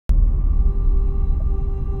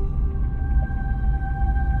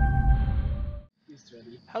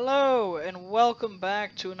Hello, and welcome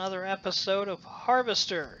back to another episode of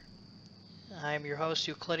Harvester. I'm your host,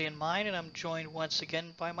 Euclidean Mind, and I'm joined once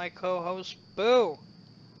again by my co-host, Boo.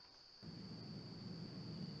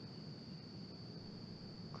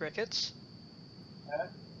 Crickets.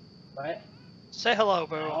 What? Say hello,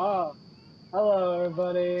 Boo. Oh, hello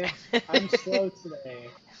everybody. I'm slow today.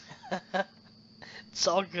 It's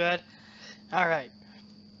all good. Alright,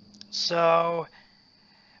 so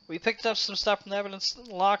we picked up some stuff from the evidence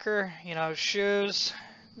locker, shoes,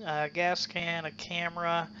 a gas can, a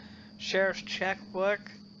camera, sheriff's checkbook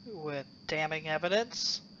with damning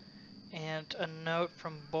evidence, and a note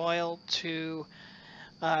from Boyle to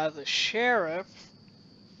the sheriff.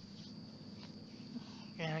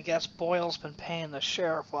 And I guess Boyle's been paying the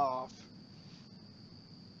sheriff off.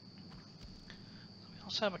 We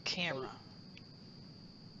also have a camera.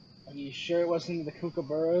 Are you sure it wasn't the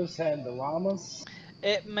kookaburras and the llamas?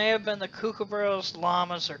 It may have been the kookaburras,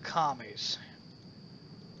 llamas, or commies.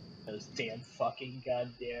 Those damn fucking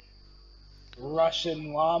goddamn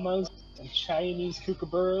Russian llamas and Chinese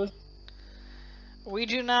kookaburras. We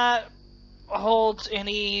do not hold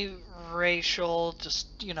any racial,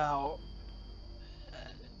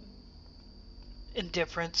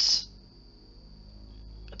 indifference.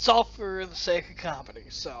 It's all for the sake of comedy,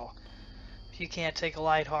 so if you can't take a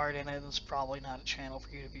light heart in it, it's probably not a channel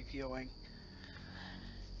for you to be viewing.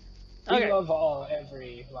 We Okay. love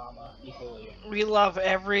every llama equally. We love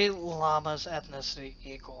every llama's ethnicity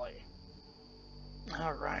equally.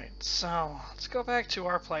 Alright, so let's go back to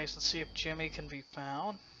our place and see if Jimmy can be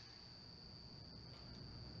found.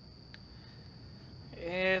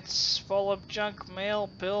 It's full of junk mail,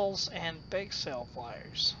 bills, and bake sale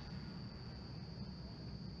flyers.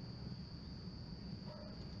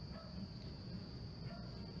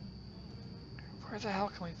 Where the hell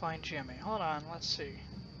can we find Jimmy? Hold on, let's see.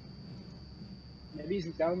 Maybe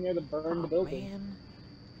he's down near the burned building. Man.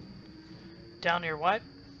 Down near what?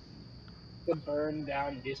 The burned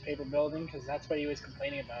down newspaper building, because that's what he was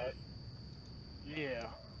complaining about. Yeah.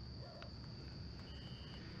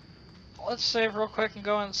 Let's save real quick and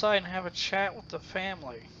go inside and have a chat with the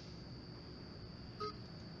family.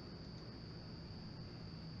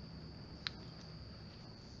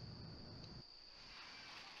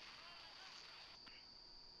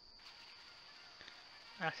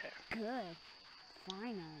 Okay. Good.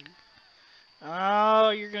 Finally.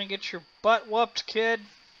 Oh, you're gonna get your butt whooped, kid.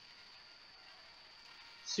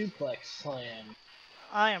 Suplex slam.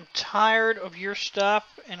 I am tired of your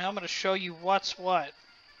stuff, and I'm gonna show you what's what.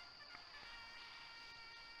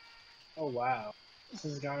 Oh wow. This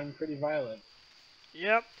has gotten pretty violent.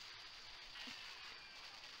 Yep.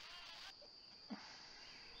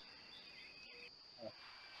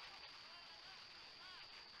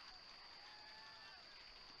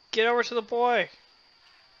 Get over to the boy.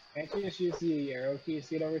 Can't you just use the arrow keys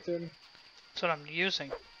to get over to him? That's what I'm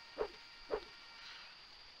using.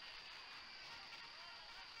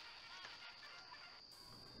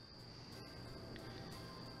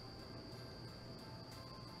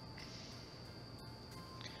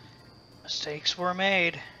 Mistakes were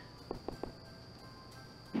made.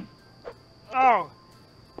 Oh!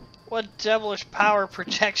 What devilish power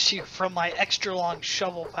protects you from my extra long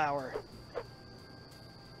shovel power?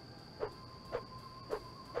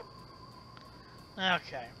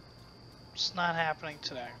 Okay. It's not happening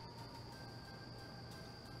today.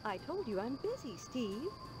 I told you I'm busy, Steve.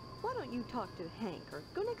 Why don't you talk to Hank or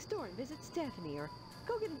go next door and visit Stephanie or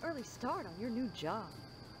go get an early start on your new job?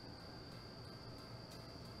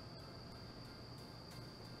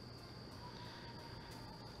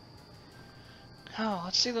 Oh,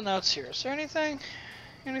 let's see the notes here. Is there anything?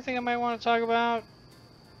 Anything I might want to talk about?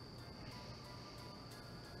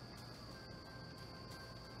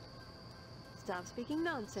 Stop speaking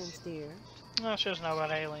nonsense, dear. No, she doesn't know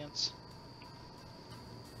about aliens.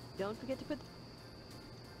 Don't forget to put...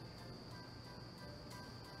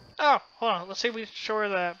 Oh, hold on. Let's see if we can show her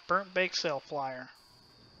that burnt bake sale flyer.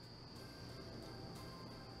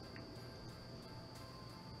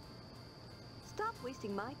 Stop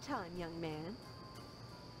wasting my time, young man.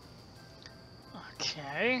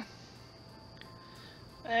 Okay.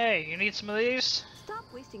 Hey, you need some of these? Stop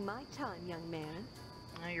wasting my time, young man.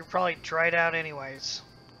 You're probably dried out anyways.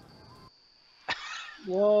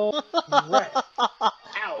 Whoa. Right.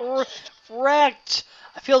 Ouch. Wrecked!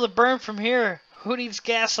 I feel the burn from here. Who needs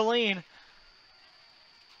gasoline?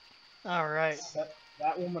 Alright. Set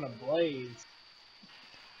that woman ablaze.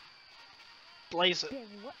 Blaze it. Then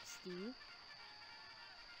what, Steve?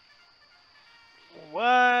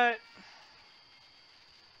 What?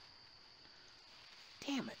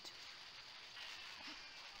 Damn it.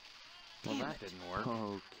 Well, that didn't work.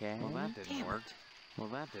 Okay. Well, that didn't work. Well,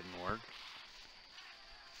 that didn't work.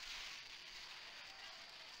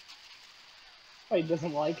 Oh, he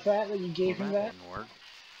doesn't like that you gave him that? Didn't work.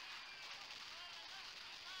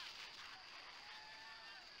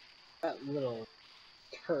 That little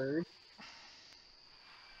turd.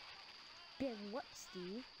 Been what,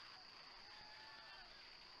 Steve?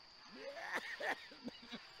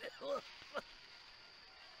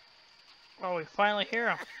 Oh, we finally hear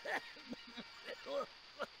him.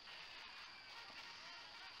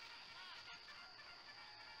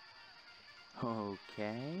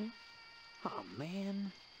 Okay. Oh,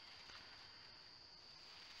 man.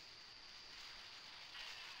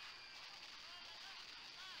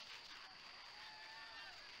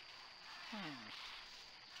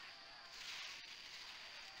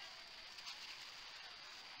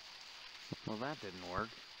 Well, that didn't work.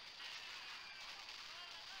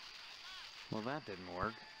 Well, that didn't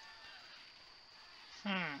work.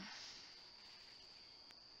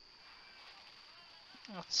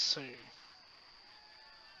 Let's see.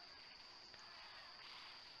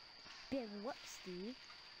 Been what, Steve?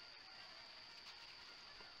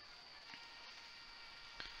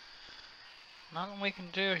 Nothing we can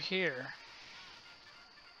do here.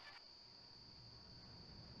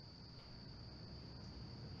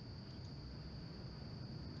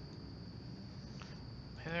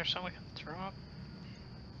 Maybe there's something we can throw up.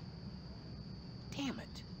 Damn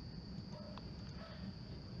it.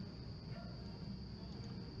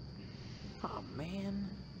 Oh, man.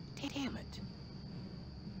 Damn it.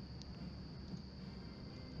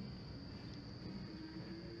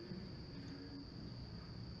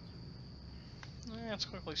 Let's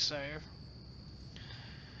quickly save.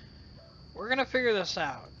 We're gonna figure this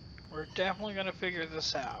out. We're definitely gonna figure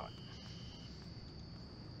this out.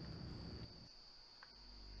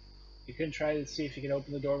 You can try to see if you can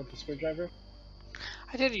open the door with the screwdriver.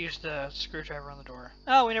 I did use the screwdriver on the door.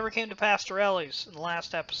 Oh, we never came to Pastorelli's in the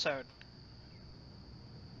last episode.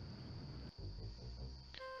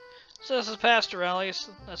 So this is Pastorelli's.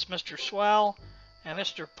 That's Mr. Swell and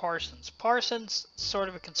Mr. Parsons. Parsons, sort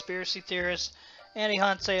of a conspiracy theorist, and he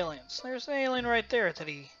hunts aliens. There's an alien right there that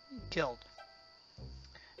he killed.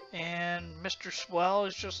 And Mr. Swell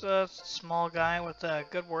is just a small guy with a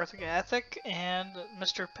good work ethic, and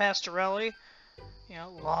Mr. Pastorelli, you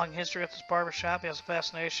know, long history with his barbershop. He has a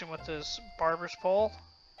fascination with his barber's pole.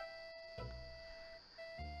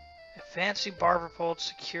 A fancy barber pole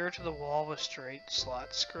secured to the wall with straight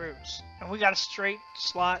slot screws. And we got a straight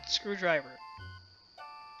slot screwdriver.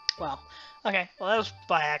 Well, okay, well that was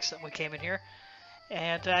by accident we came in here.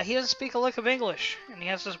 And he doesn't speak a lick of English, and he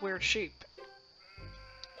has this weird sheep.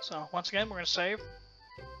 So, once again, we're going to save.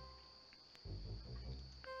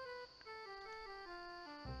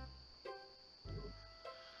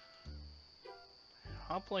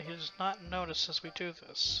 Hopefully he does not notice as we do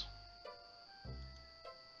this.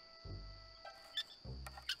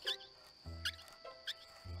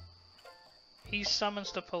 He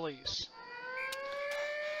summons the police.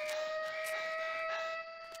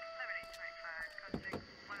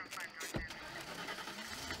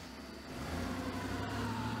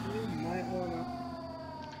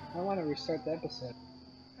 I want to restart the episode.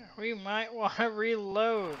 We might want to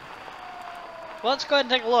reload. Well, let's go ahead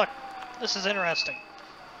and take a look. This is interesting.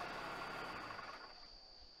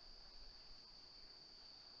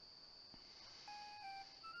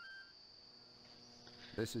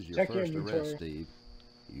 This is your Check your first arrest, inventory. Steve.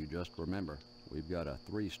 You just remember, we've got a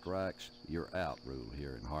 3 strikes, you're out rule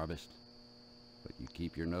here in Harvest. But you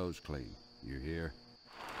keep your nose clean. You hear?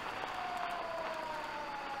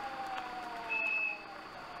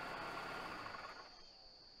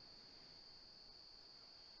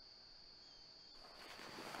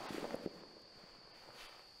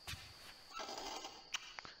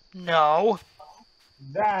 No.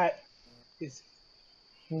 That is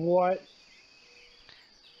what.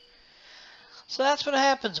 So that's what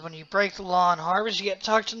happens when you break the law in Harvest. You get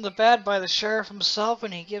tucked in the bed by the sheriff himself,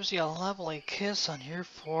 and he gives you a lovely kiss on your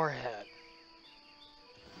forehead.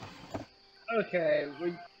 Okay,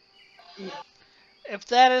 If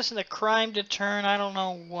that isn't a crime deterrent, I don't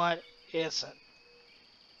know what isn't.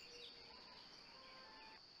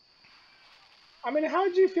 I mean, how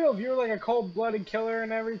would you feel if you were like a cold-blooded killer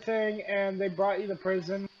and everything, and they brought you to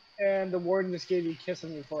prison, and the warden just gave you a kiss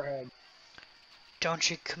on your forehead? Don't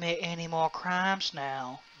you commit any more crimes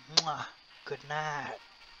now. Mwah. Good night.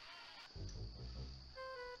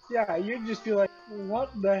 Yeah, you'd just be like, what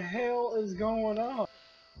the hell is going on?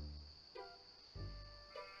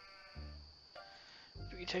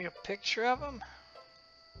 Do we take a picture of him?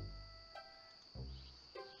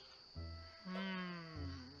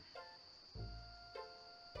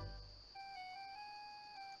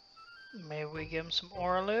 Maybe we give him some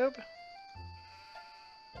Aura Lube.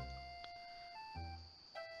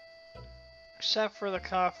 Except for the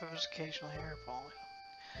cough of his occasional hair falling.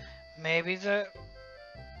 Maybe the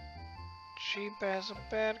Jeep has a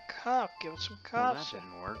bad cough. Give it some Well, cough. that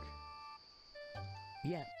didn't work.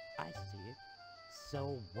 Yeah, I see it.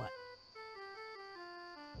 So what?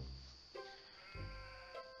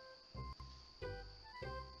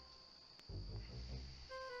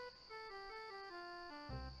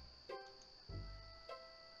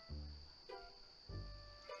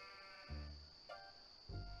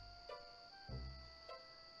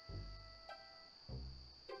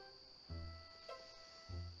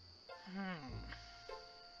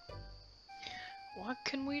 What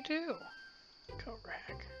can we do? Coat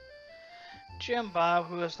rack. Jim Bob,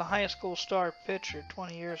 who was the high school star pitcher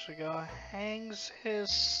 20 years ago, hangs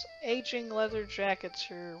his aging leather jackets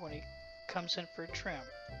here when he comes in for trim.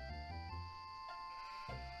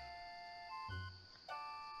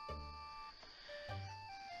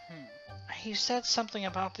 He said something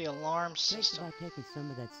about the alarm Think system. about taking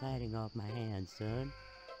some of that siding off my hands, son.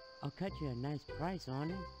 I'll cut you a nice price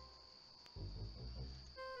on it.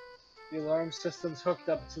 The alarm system's hooked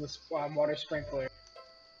up to the water sprinkler.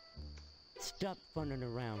 Stop funning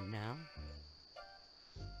around now.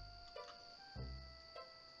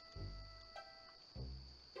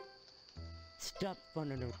 Stop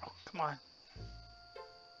funning around. Oh, come on.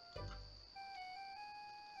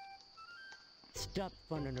 Stop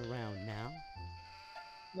funning around now.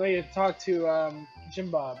 No, you talk to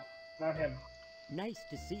Jim Bob, not him. Nice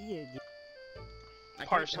to see you again. I can't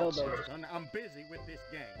Parcels. help it, son. I'm busy with this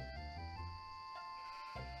game.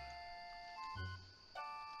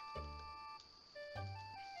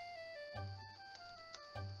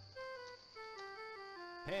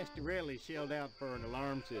 Pastorelli shelled out for an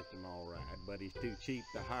alarm system, all right, but he's too cheap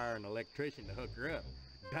to hire an electrician to hook her up.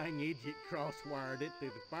 Dang idiot cross-wired it to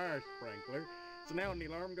the fire sprinkler, so now when the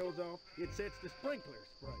alarm goes off, it sets the sprinkler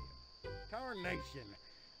spraying. Tarnation!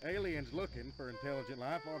 Aliens looking for intelligent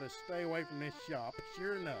life ought to stay away from this shop,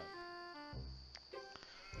 sure enough.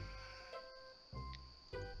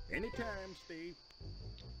 Anytime, Steve.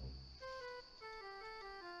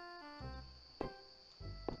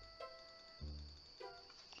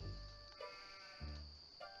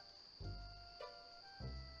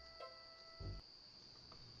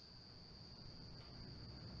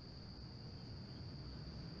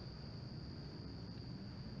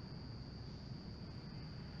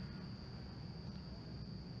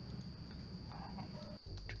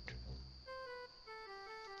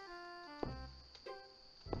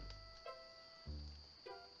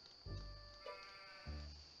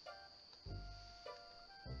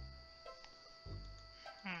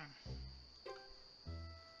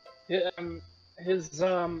 Yeah, his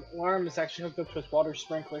alarm is actually hooked up to his water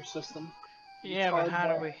sprinkler system. Yeah, but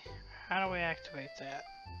how do we activate that?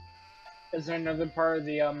 Is there another part of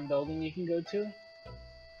the building you can go to?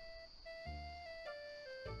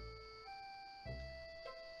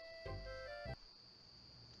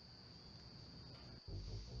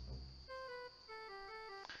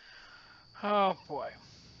 Oh boy.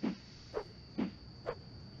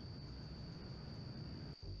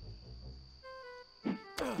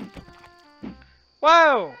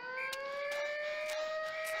 Whoa!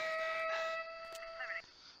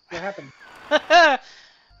 What happened?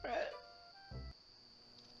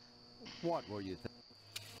 What were you thinking?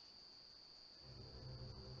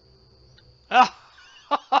 Oh.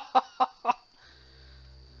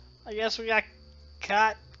 I guess we got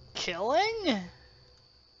caught killing? Did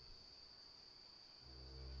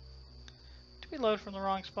we load from the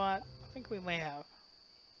wrong spot? I think we may have.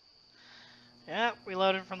 Yeah, we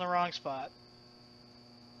loaded from the wrong spot.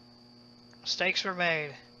 Mistakes were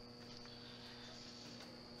made.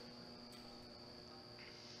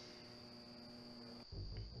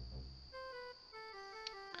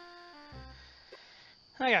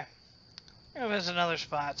 Okay. Go visit another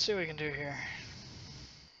spot, see what we can do here.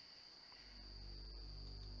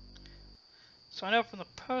 So I know from the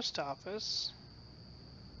post office.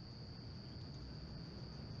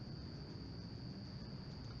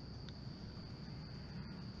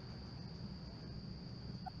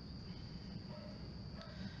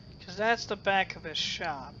 Because that's the back of his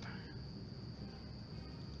shop.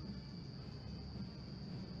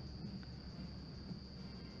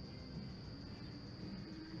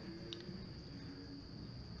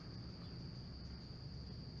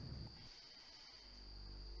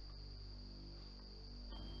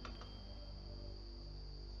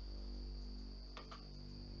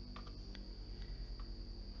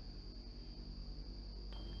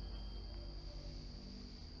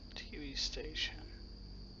 TV station.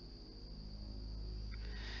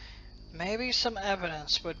 Maybe some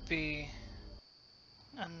evidence would be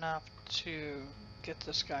enough to get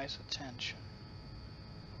this guy's attention.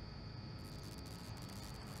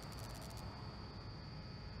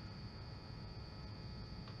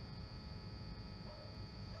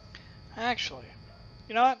 Actually,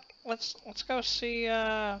 you know what? Let's go see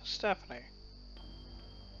Stephanie.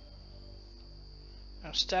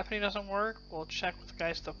 If Stephanie doesn't work, we'll check with the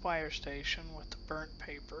guys at the fire station with the burnt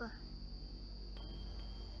paper.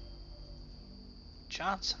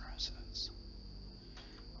 Johnson residence.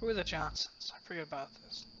 Who are the Johnsons? I forget about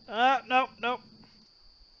this. Nope, nope.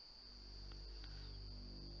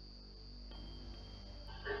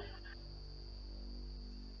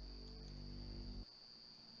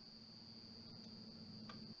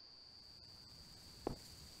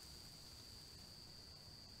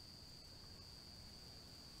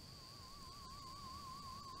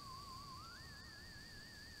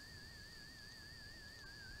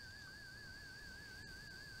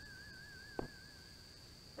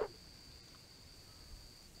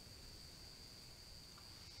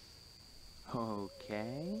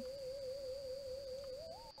 Okay.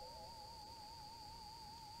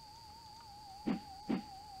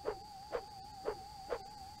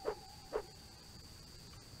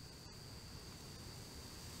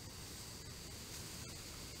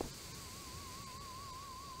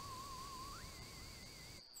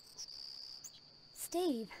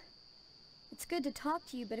 Steve, it's good to talk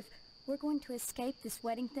to you, but if we're going to escape this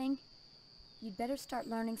wedding thing, you'd better start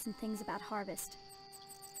learning some things about Harvest.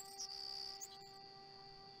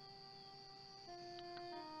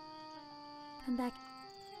 Come back.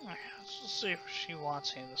 Okay, let's just see if she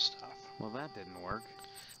wants any of this stuff. Well, that didn't work.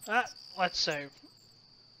 Let's see.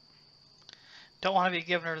 Don't want to be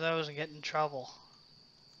giving her those and get in trouble.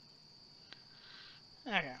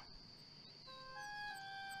 Okay.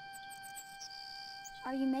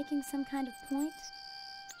 Are you making some kind of point?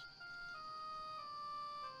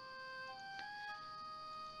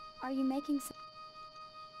 Are you making some...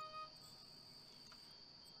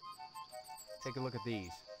 Take a look at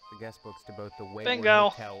these. The guest books to both the Wayward Bingo.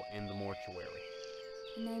 Hotel and the mortuary.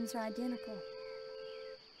 The names are identical.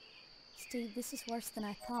 Steve, this is worse than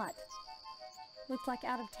I thought. Looks like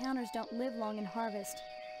out-of-towners don't live long in Harvest.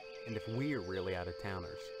 And if we're really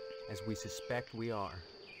out-of-towners, as we suspect we are...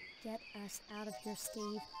 Get us out of here,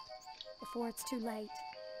 Steve, before it's too late.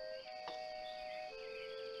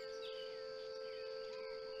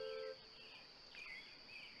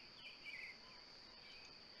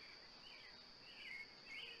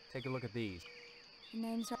 Take a look at these. The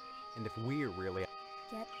names are... And if we're really...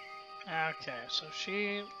 Get... Okay, so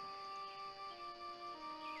she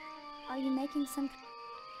Are you making some...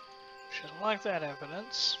 doesn't like that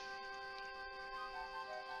evidence.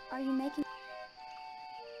 Are you making...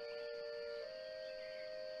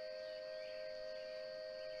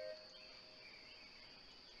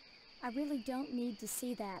 I really don't need to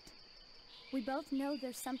see that. We both know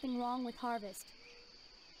there's something wrong with Harvest.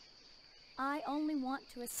 I only want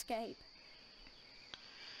to escape.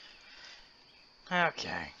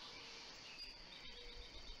 Okay.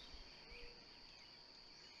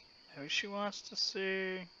 Maybe she wants to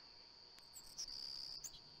see.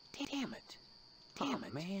 Damn it. Damn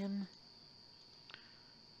it, man.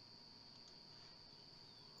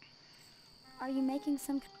 Are you making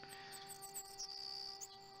some...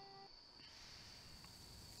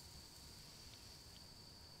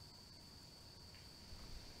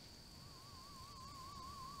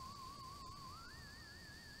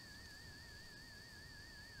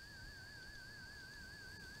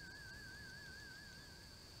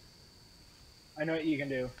 I know what you can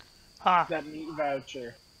do. Huh. That meat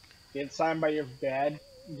voucher. Get it signed by your dad.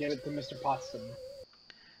 Give it to Mr. Potsdam.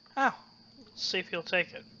 Oh. Let's see if he'll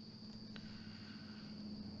take it.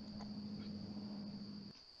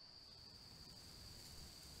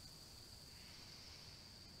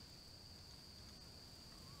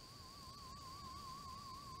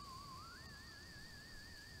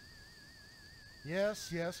 Yes,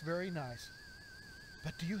 yes, very nice.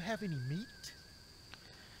 But do you have any meat?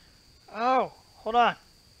 Oh, hold on.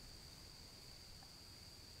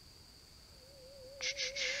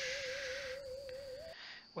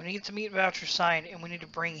 We need the meat voucher signed, and we need to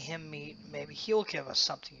bring him meat. Maybe he'll give us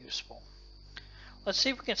something useful. Let's see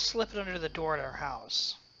if we can slip it under the door at our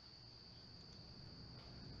house.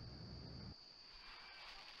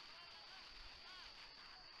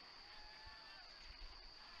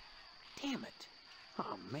 Damn it.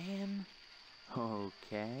 Oh, man.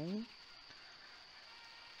 Okay.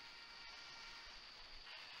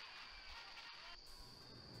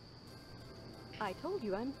 I told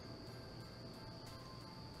you I'm...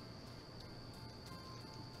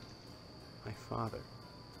 father?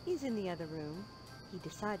 He's in the other room. He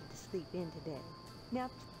decided to sleep in today. Now,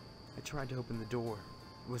 I tried to open the door.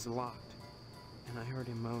 It was locked. And I heard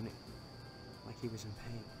him moaning, like he was in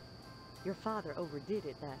pain. your father overdid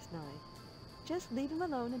it last night. Just leave him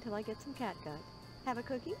alone until I get some catgut. Have a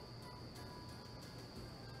cookie?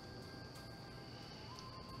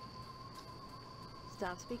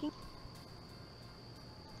 Stop speaking.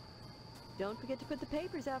 Don't forget to put the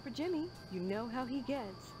papers out for Jimmy. You know how he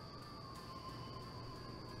gets.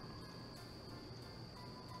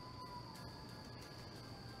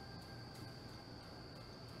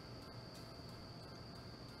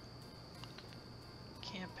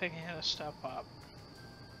 Can't pick any of stuff up.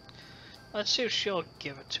 Let's see if she'll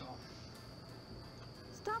give it to him.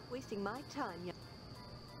 Stop wasting my time, young.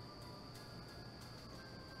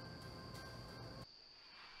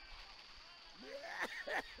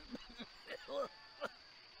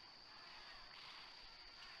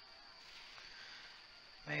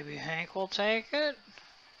 Maybe Hank will take it?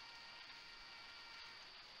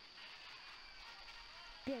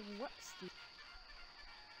 Then what, Steve?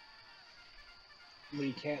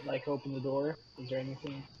 We can't, like, open the door? Is there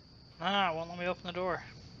anything? Ah, won't let me open the door.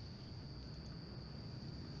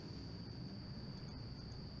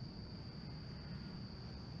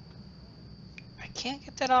 I can't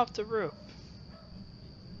get that off the roof.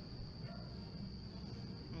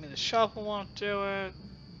 I mean, the shovel won't do it.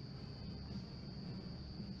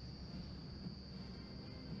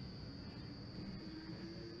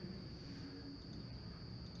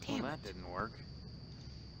 Well, that didn't work.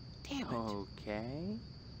 Damn it. Okay.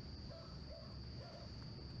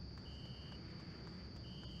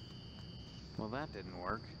 Well, that didn't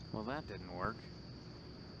work. Well, that didn't work.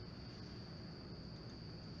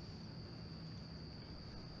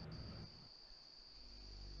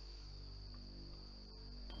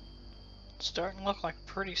 It's starting to look like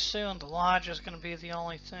pretty soon the lodge is going to be the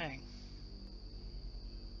only thing.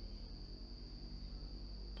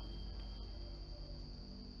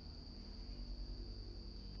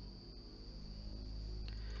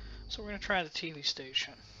 So we're going to try the TV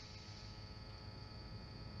station.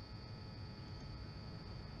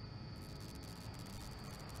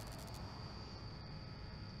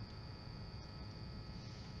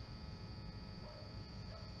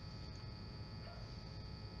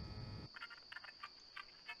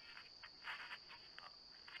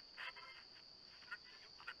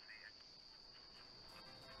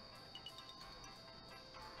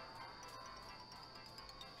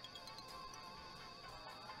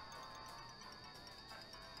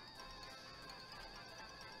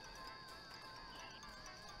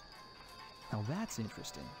 Now that's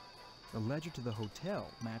interesting. The ledger to the hotel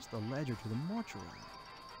matched the ledger to the mortuary.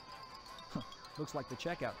 Huh. Looks like the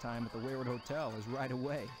checkout time at the Wayward Hotel is right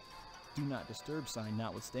away. Do not disturb sign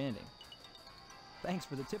notwithstanding. Thanks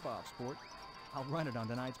for the tip-off, sport. I'll run it on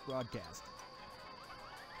tonight's broadcast.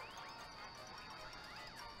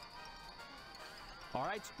 All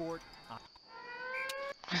right, sport.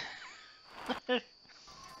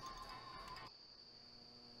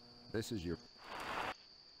 This is your...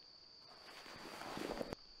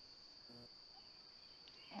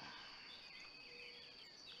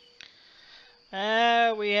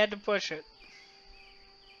 We had to push it.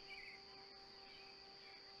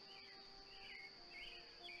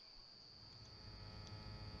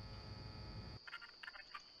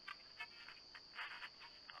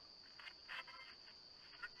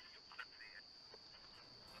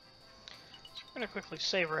 So we're going to quickly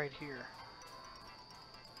save right here.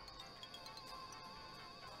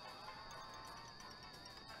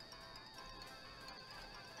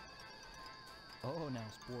 Oh, now,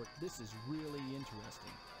 sport, this is really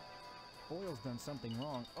interesting. Boyle's done something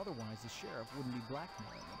wrong, otherwise the sheriff wouldn't be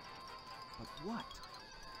blackmailing him. But what?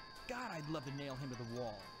 God, I'd love to nail him to the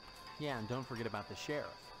wall. Yeah, and don't forget about the sheriff.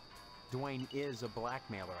 Dwayne is a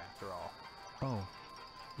blackmailer after all. Oh,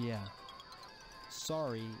 yeah.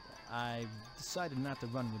 Sorry, I've decided not to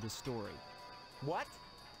run with this story. What?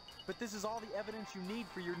 But this is all the evidence you need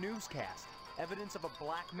for your newscast. Evidence of a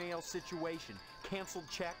blackmail situation. Canceled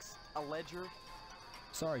checks, a ledger.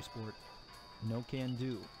 Sorry, sport. No can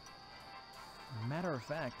do. Matter of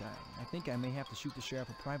fact, I think I may have to shoot the sheriff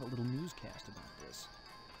a private little newscast about this.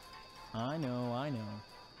 I know.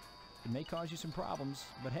 It may cause you some problems,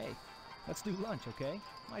 but hey, let's do lunch, okay?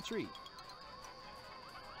 My treat.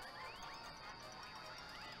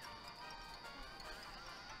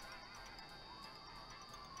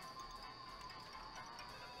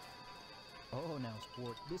 Oh, now,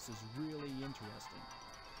 sport, this is really interesting.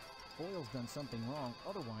 Boyle's done something wrong,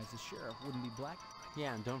 otherwise the sheriff wouldn't be black...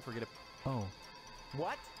 Yeah, and don't forget... Oh.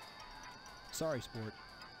 What? Sorry, sport.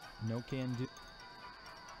 No can do.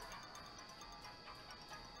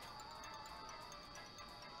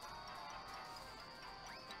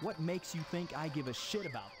 What makes you think I give a shit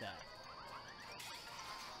about that?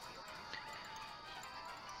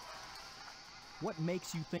 What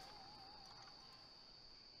makes you think...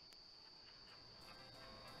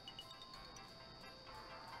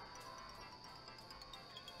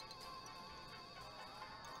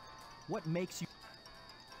 What makes you...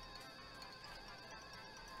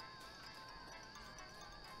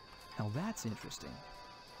 Now that's interesting.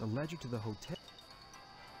 The ledger to the hotel...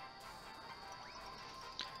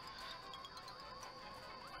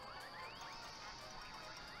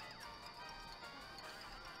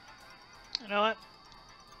 You know what?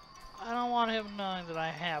 I don't want him knowing that I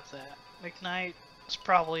have that. McKnight is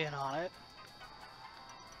probably in on it.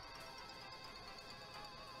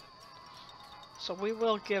 So we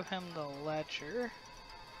will give him the ledger.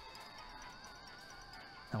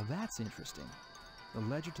 Now that's interesting. The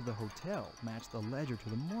ledger to the hotel matched the ledger to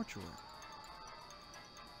the mortuary.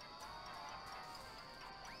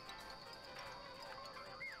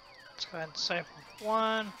 Let's go ahead and save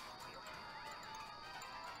one.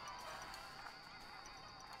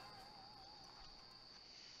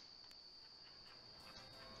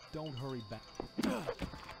 Don't hurry back.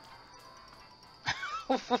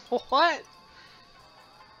 What?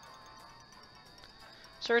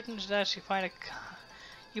 Certain that you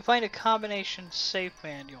find a combination safe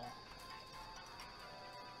manual.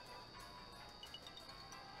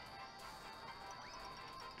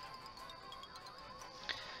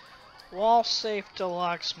 Wall Safe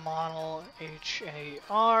Deluxe Model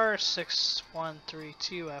HAR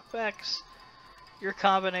 6132FX. Your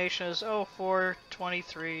combination is 04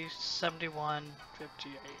 23 71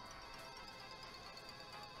 58.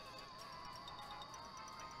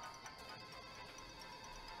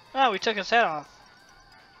 Oh, we took his head off.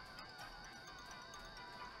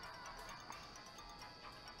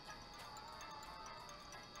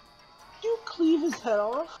 Did you cleave his head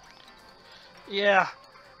off? Yeah.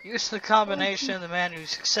 Use the combination of the man who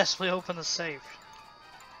successfully opened the safe.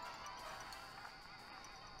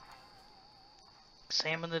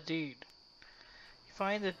 Examine the deed. You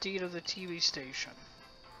find the deed of the TV station.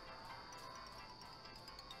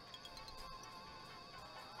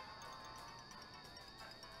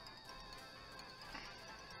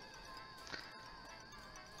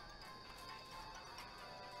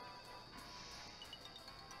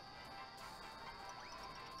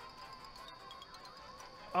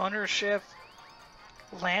 Ownership: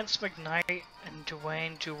 Lance McKnight and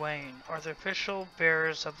Duane are the official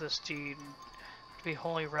bearers of this deed to be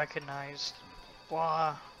wholly recognized.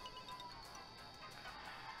 Blah.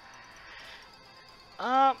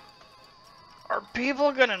 Are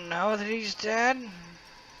people gonna know that he's dead?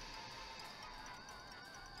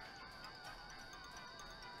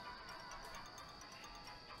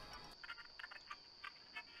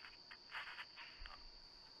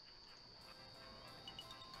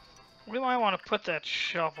 We might want to put that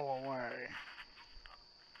shovel away.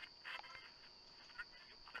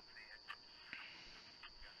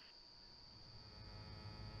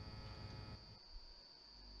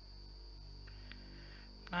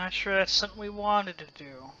 Not sure that's something we wanted to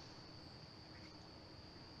do.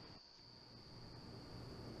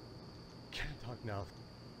 Can't talk now.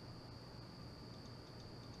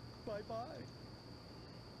 Bye-bye.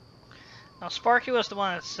 Now Sparky was the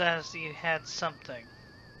one that says he had something.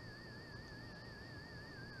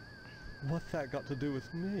 What's that got to do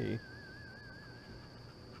with me?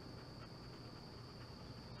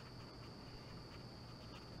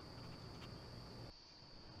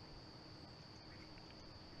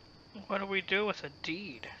 What do we do with a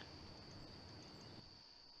deed?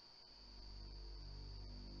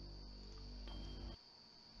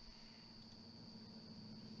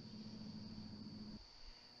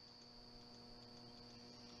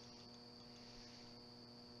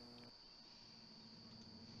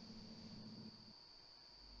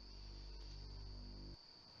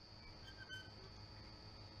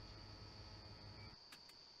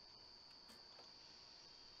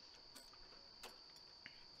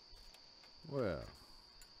 Well,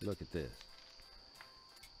 look at this.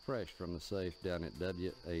 Fresh from the safe down at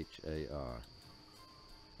WHAR.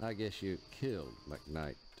 I guess you killed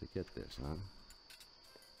McKnight to get this, huh?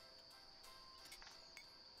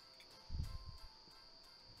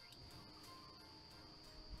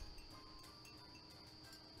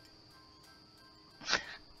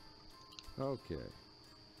 Okay,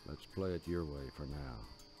 let's play it your way for now.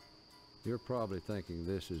 You're probably thinking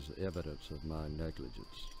this is evidence of my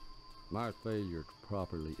negligence. My failure to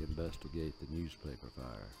properly investigate the newspaper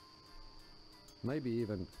fire. maybe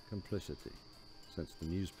even complicity, since the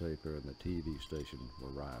newspaper and the TV station were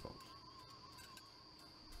rivals.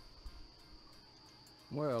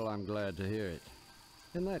 Well, I'm glad to hear it.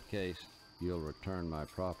 In that case, you'll return my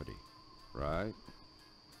property, right?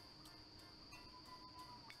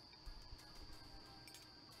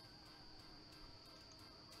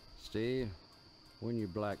 Steve, when you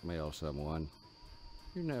blackmail someone,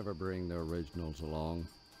 you never bring the originals along.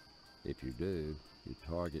 If you do, your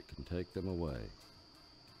target can take them away.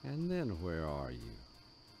 And then where are you?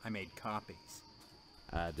 I made copies.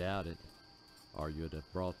 I doubt it. Or you'd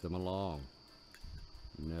have brought them along.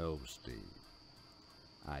 No, Steve.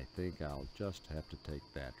 I think I'll just have to take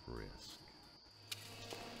that risk.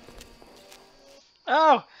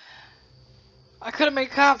 Oh! I could have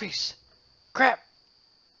made copies. Crap.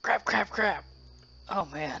 Crap, crap, crap. Oh,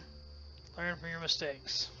 man. Learn from your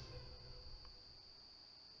mistakes.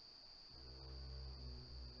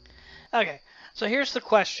 Okay, so here's the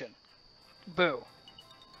question. Boo.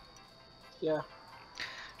 Yeah.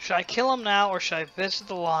 Should I kill him now, or should I visit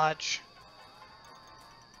the lodge?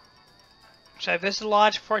 Should I visit the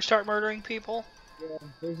lodge before I start murdering people? Yeah,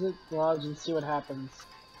 visit the lodge and see what happens.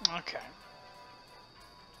 Okay.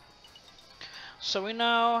 So we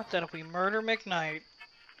know that if we murder McKnight,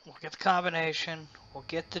 we'll get the combination, we'll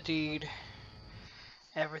get the deed,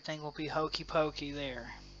 everything will be hokey pokey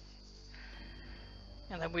there.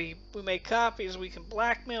 And then we make copies, we can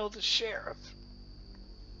blackmail the sheriff.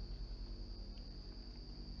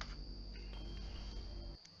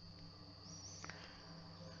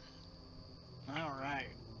 Alright.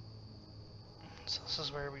 So this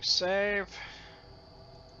is where we save.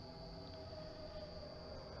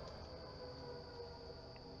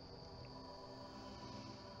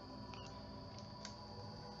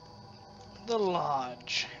 The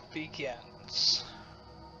lodge begins.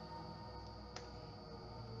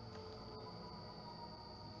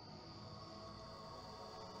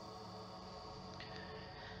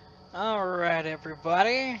 Alright,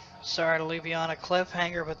 everybody. Sorry to leave you on a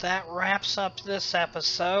cliffhanger, but that wraps up this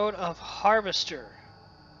episode of Harvester.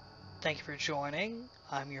 Thank you for joining.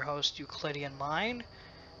 I'm your host, Euclidean Mind,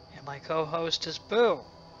 and my co-host is Boo.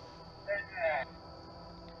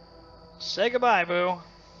 Say goodbye, Boo.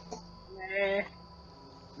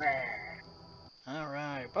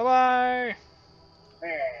 Alright, bye-bye.